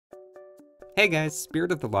Hey guys,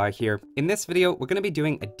 Spirit of the Law here. In this video, we're going to be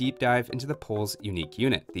doing a deep dive into the Poles' unique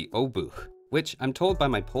unit, the Obuch, which I'm told by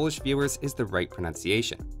my Polish viewers is the right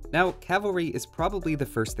pronunciation. Now, cavalry is probably the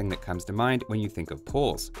first thing that comes to mind when you think of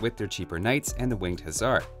Poles, with their cheaper knights and the winged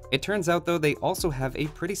hussar. It turns out though they also have a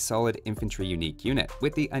pretty solid infantry unique unit,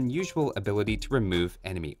 with the unusual ability to remove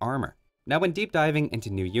enemy armor. Now, when deep diving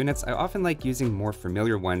into new units, I often like using more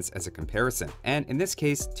familiar ones as a comparison, and in this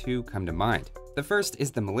case, two come to mind. The first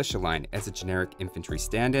is the militia line as a generic infantry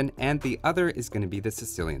stand-in, and the other is going to be the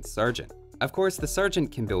Sicilian sergeant. Of course, the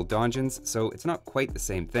sergeant can build donjons, so it's not quite the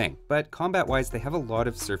same thing, but combat-wise they have a lot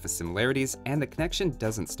of surface similarities, and the connection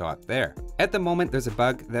doesn't stop there. At the moment, there's a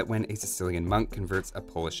bug that when a Sicilian monk converts a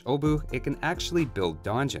Polish Obuch, it can actually build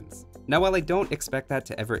donjons. Now, while I don't expect that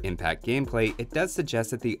to ever impact gameplay, it does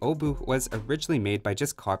suggest that the Obuch was originally made by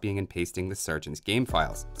just copying and pasting the sergeant's game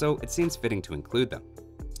files, so it seems fitting to include them.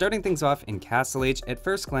 Starting things off in Castle Age, at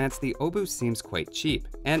first glance the Obuch seems quite cheap,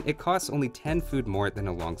 and it costs only 10 food more than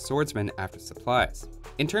a long swordsman after supplies.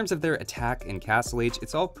 In terms of their attack in Castle Age,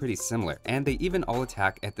 it's all pretty similar, and they even all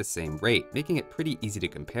attack at the same rate, making it pretty easy to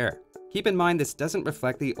compare. Keep in mind this doesn't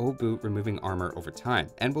reflect the Obuch removing armor over time,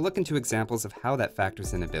 and we'll look into examples of how that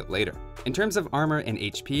factors in a bit later. In terms of armor and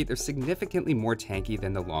HP, they're significantly more tanky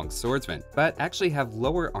than the long swordsman, but actually have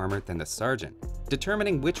lower armor than the sergeant.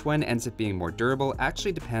 Determining which one ends up being more durable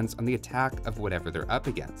actually depends on the attack of whatever they're up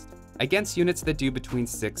against. Against units that do between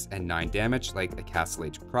 6 and 9 damage, like a Castle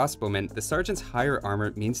Age crossbowman, the sergeant's higher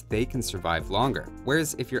armor means they can survive longer,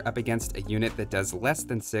 whereas if you're up against a unit that does less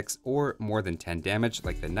than 6 or more than 10 damage,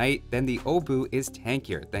 like the knight, then the Obuch is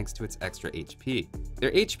tankier thanks to its extra HP.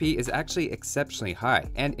 Their HP is actually exceptionally high,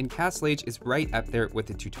 and in Castle Age is right up there with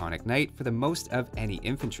the Teutonic knight for the most of any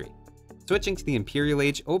infantry. Switching to the Imperial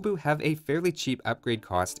Age, Obuch have a fairly cheap upgrade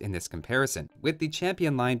cost in this comparison, with the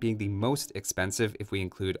champion line being the most expensive if we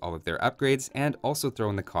include all of their upgrades and also throw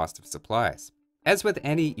in the cost of supplies. As with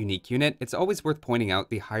any unique unit, it's always worth pointing out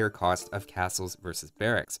the higher cost of castles versus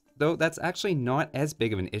barracks, though that's actually not as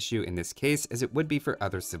big of an issue in this case as it would be for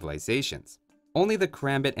other civilizations. Only the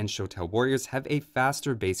Karambit and Shotel warriors have a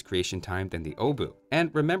faster base creation time than the Obuch, and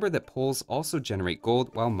remember that Poles also generate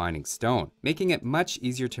gold while mining stone, making it much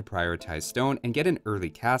easier to prioritize stone and get an early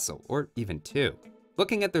castle, or even two.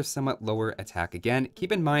 Looking at their somewhat lower attack again,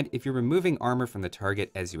 keep in mind if you're removing armor from the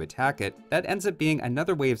target as you attack it, that ends up being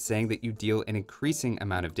another way of saying that you deal an increasing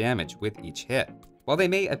amount of damage with each hit. While they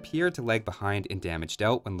may appear to lag behind in damage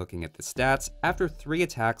dealt when looking at the stats, after 3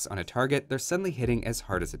 attacks on a target, they're suddenly hitting as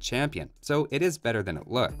hard as a champion, so it is better than it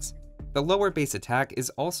looks. The lower base attack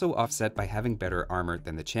is also offset by having better armor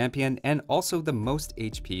than the champion and also the most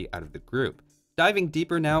HP out of the group. Diving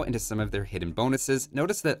deeper now into some of their hidden bonuses,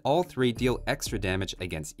 notice that all 3 deal extra damage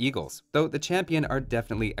against eagles, though the champion are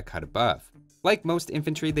definitely a cut above. Like most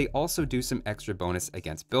infantry, they also do some extra bonus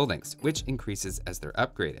against buildings, which increases as they're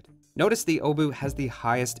upgraded. Notice the Obuch has the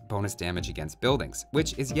highest bonus damage against buildings,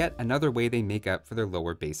 which is yet another way they make up for their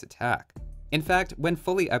lower base attack. In fact, when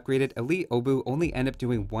fully upgraded, elite Obuch only end up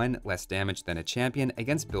doing 1 less damage than a champion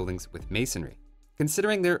against buildings with masonry.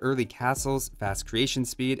 Considering their early castles, fast creation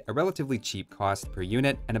speed, a relatively cheap cost per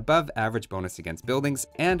unit, an above average bonus against buildings,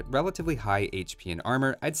 and relatively high HP and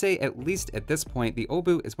armor, I'd say at least at this point the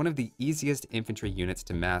Obuch is one of the easiest infantry units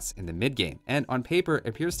to mass in the mid-game, and on paper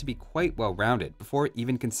appears to be quite well rounded before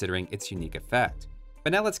even considering its unique effect.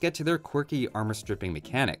 But now let's get to their quirky armor stripping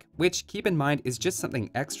mechanic, which keep in mind is just something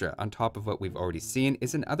extra on top of what we've already seen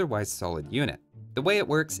is an otherwise solid unit. The way it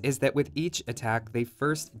works is that with each attack, they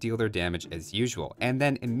first deal their damage as usual, and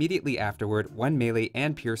then immediately afterward, 1 melee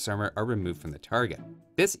and pierce armor are removed from the target.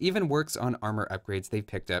 This even works on armor upgrades they've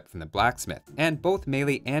picked up from the blacksmith, and both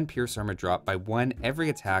melee and pierce armor drop by 1 every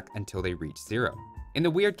attack until they reach 0. In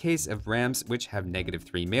the weird case of rams, which have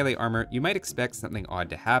 -3 melee armor, you might expect something odd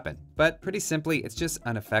to happen, but pretty simply it's just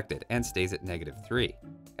unaffected and stays at -3.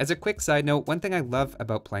 As a quick side note, one thing I love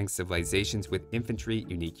about playing civilizations with infantry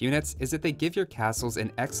unique units is that they give your castles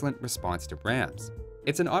an excellent response to rams.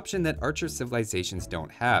 It's an option that archer civilizations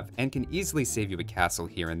don't have, and can easily save you a castle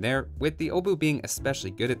here and there, with the Obuch being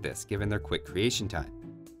especially good at this given their quick creation time.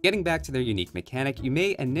 Getting back to their unique mechanic, you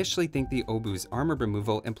may initially think the Obuch's armor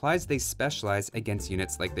removal implies they specialize against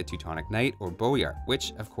units like the Teutonic knight or Boyar,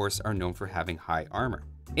 which of course are known for having high armor.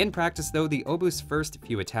 In practice though, the Obuch's first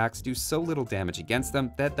few attacks do so little damage against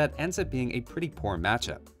them that ends up being a pretty poor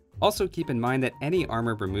matchup. Also keep in mind that any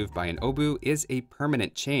armor removed by an Obuch is a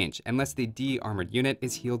permanent change unless the de-armored unit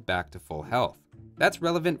is healed back to full health. That's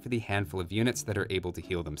relevant for the handful of units that are able to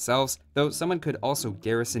heal themselves, though someone could also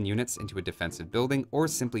garrison units into a defensive building or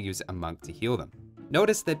simply use a monk to heal them.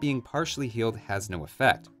 Notice that being partially healed has no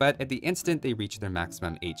effect, but at the instant they reach their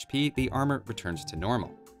maximum HP, the armor returns to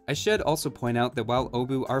normal. I should also point out that while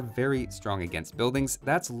Obu are very strong against buildings,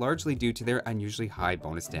 that's largely due to their unusually high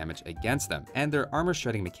bonus damage against them, and their armor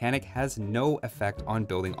shredding mechanic has no effect on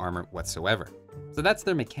building armor whatsoever. So that's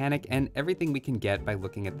their mechanic and everything we can get by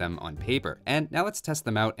looking at them on paper, and now let's test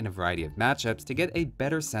them out in a variety of matchups to get a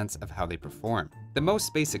better sense of how they perform. The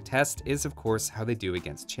most basic test is of course how they do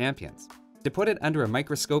against champions. To put it under a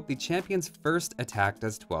microscope, the champion's first attack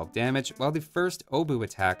does 12 damage, while the first Obu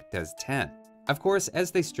attack does 10. Of course, as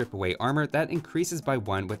they strip away armor, that increases by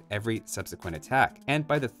 1 with every subsequent attack, and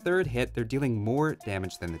by the third hit, they're dealing more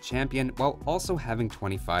damage than the champion while also having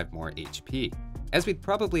 25 more HP. As we'd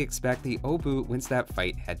probably expect, the Obu wins that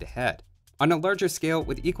fight head-to-head. On a larger scale,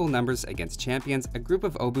 with equal numbers against champions, a group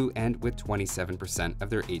of Obu end with 27% of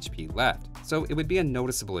their HP left, so it would be a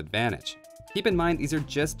noticeable advantage. Keep in mind these are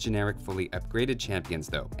just generic fully upgraded champions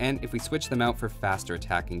though, and if we switch them out for faster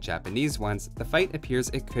attacking Japanese ones, the fight appears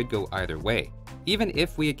it could go either way. Even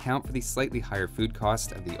if we account for the slightly higher food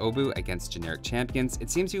cost of the Obu against generic champions, it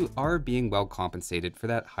seems you are being well compensated for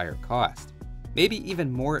that higher cost. Maybe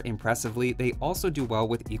even more impressively, they also do well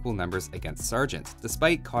with equal numbers against sergeants,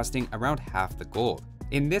 despite costing around half the gold.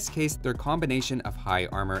 In this case, their combination of high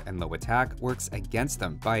armor and low attack works against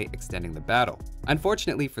them by extending the battle.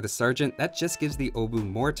 Unfortunately for the sergeant, that just gives the Obu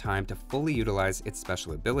more time to fully utilize its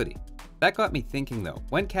special ability. That got me thinking though,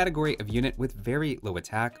 one category of unit with very low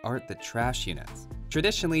attack are the trash units.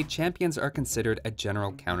 Traditionally, champions are considered a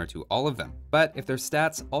general counter to all of them, but if their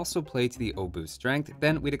stats also play to the Obu's strength,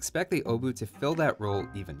 then we'd expect the Obu to fill that role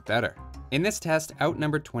even better. In this test,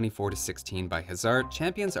 outnumbered 24-16 by Hussar,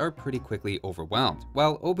 champions are pretty quickly overwhelmed,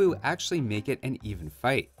 while Obu actually make it an even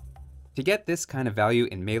fight. To get this kind of value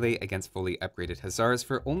in melee against fully upgraded Hussars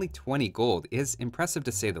for only 20 gold is impressive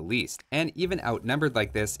to say the least, and even outnumbered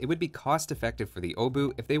like this, it would be cost effective for the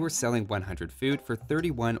Obu if they were selling 100 food for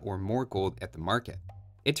 31 or more gold at the market.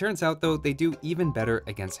 It turns out though, they do even better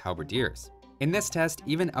against halberdiers. In this test,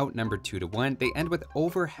 even outnumbered 2-1, they end with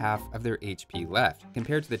over half of their HP left,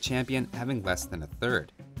 compared to the champion having less than a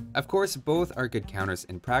third. Of course, both are good counters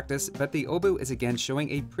in practice, but the Obu is again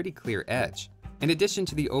showing a pretty clear edge. In addition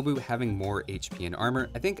to the Obu having more HP and armor,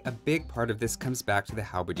 I think a big part of this comes back to the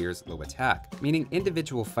halberdier's low attack, meaning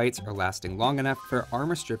individual fights are lasting long enough for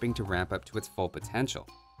armor stripping to ramp up to its full potential.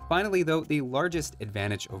 Finally though, the largest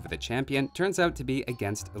advantage over the champion turns out to be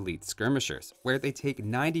against elite skirmishers, where they take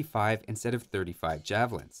 95 instead of 35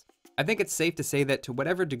 javelins. I think it's safe to say that to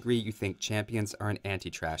whatever degree you think champions are an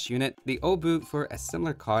anti-trash unit, the Obu for a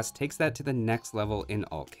similar cost takes that to the next level in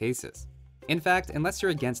all cases. In fact, unless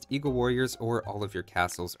you're against Eagle Warriors or all of your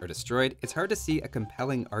castles are destroyed, it's hard to see a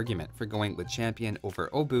compelling argument for going with champion over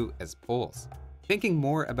Obu as poles. Thinking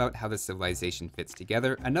more about how the civilization fits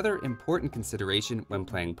together, another important consideration when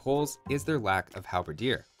playing poles is their lack of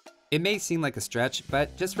halberdier. It may seem like a stretch,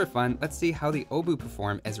 but just for fun, let's see how the Obu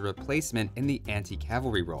perform as a replacement in the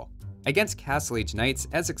anti-cavalry role. Against Castle Age Knights,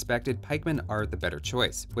 as expected, pikemen are the better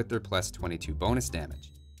choice, with their plus 22 bonus damage.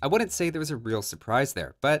 I wouldn't say there was a real surprise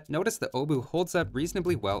there, but notice the Obu holds up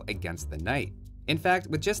reasonably well against the knight. In fact,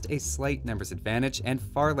 with just a slight numbers advantage and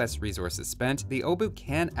far less resources spent, the Obu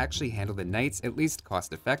can actually handle the knights at least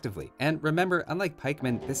cost effectively. And remember, unlike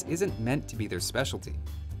pikemen, this isn't meant to be their specialty.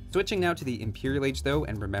 Switching now to the Imperial Age though,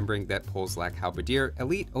 and remembering that poles lack halberdier,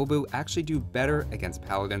 elite Obu actually do better against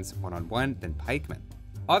paladins one-on-one than pikemen.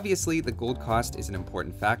 Obviously, the gold cost is an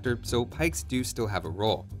important factor, so pikes do still have a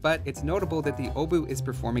role, but it's notable that the Obu is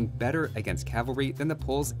performing better against cavalry than the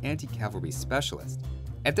pole's anti-cavalry specialist.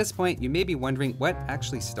 At this point, you may be wondering what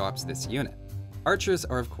actually stops this unit. Archers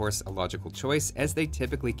are of course a logical choice as they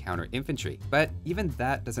typically counter infantry, but even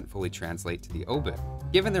that doesn't fully translate to the Obu.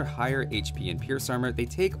 Given their higher HP and pierce armor, they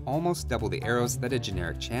take almost double the arrows that a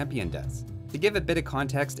generic champion does. To give a bit of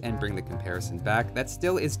context and bring the comparison back, that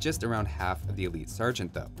still is just around half of the elite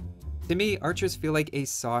sergeant though. To me, archers feel like a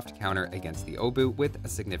soft counter against the Obu with a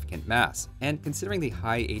significant mass, and considering the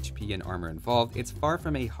high HP and armor involved, it's far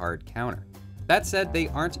from a hard counter. That said, they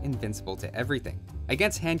aren't invincible to everything.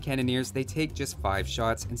 Against hand cannoneers, they take just 5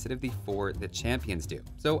 shots instead of the 4 that champions do,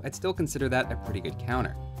 so I'd still consider that a pretty good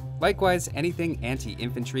counter. Likewise, anything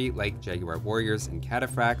anti-infantry like Jaguar Warriors and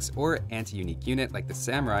Cataphracts or anti-unique unit like the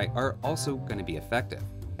Samurai are also going to be effective.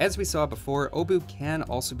 As we saw before, Obu can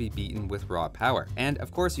also be beaten with raw power, and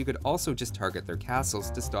of course you could also just target their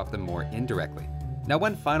castles to stop them more indirectly. Now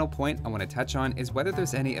one final point I want to touch on is whether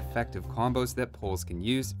there's any effective combos that poles can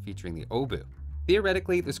use featuring the Obu.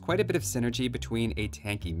 Theoretically, there's quite a bit of synergy between a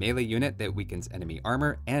tanky melee unit that weakens enemy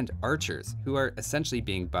armor and archers, who are essentially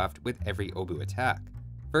being buffed with every Obu attack.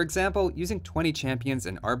 For example, using 20 champions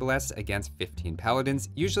and arbalests against 15 paladins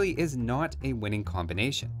usually is not a winning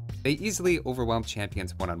combination. They easily overwhelm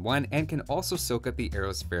champions one-on-one and can also soak up the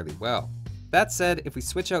arrows fairly well. That said, if we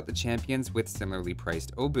switch out the champions with similarly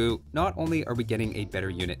priced Obuch, not only are we getting a better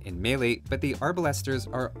unit in melee, but the arbalesters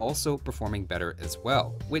are also performing better as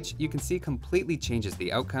well, which you can see completely changes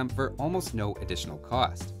the outcome for almost no additional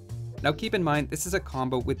cost. Now keep in mind, this is a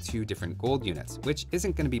combo with 2 different gold units, which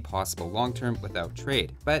isn't going to be possible long-term without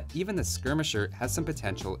trade, but even the skirmisher has some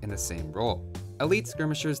potential in the same role. Elite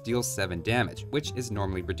skirmishers deal 7 damage, which is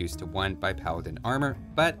normally reduced to 1 by paladin armor,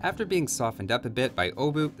 but after being softened up a bit by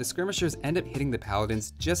Obuch, the skirmishers end up hitting the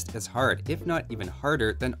paladins just as hard, if not even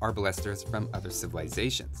harder, than arbalesters from other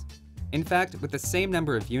civilizations. In fact, with the same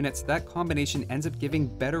number of units, that combination ends up giving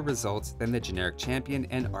better results than the generic champion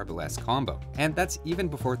and arbalest combo. And that's even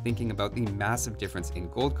before thinking about the massive difference in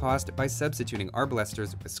gold cost by substituting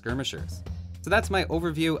arbalesters with skirmishers. So that's my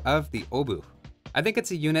overview of the Obuch. I think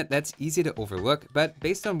it's a unit that's easy to overlook, but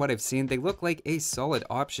based on what I've seen, they look like a solid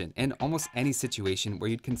option in almost any situation where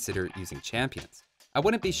you'd consider using champions. I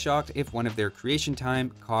wouldn't be shocked if one of their creation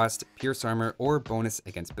time, cost, pierce armor, or bonus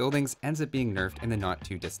against buildings ends up being nerfed in the not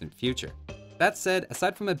too distant future. That said,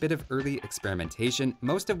 aside from a bit of early experimentation,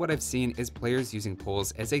 most of what I've seen is players using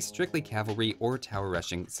poles as a strictly cavalry or tower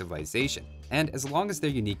rushing civilization, and as long as their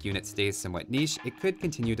unique unit stays somewhat niche, it could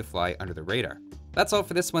continue to fly under the radar. That's all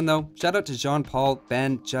for this one though. Shout out to Jean-Paul,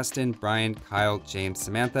 Ben, Justin, Brian, Kyle, James,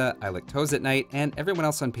 Samantha, I Like Toes at Night, and everyone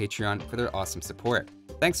else on Patreon for their awesome support.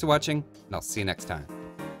 Thanks for watching, and I'll see you next time.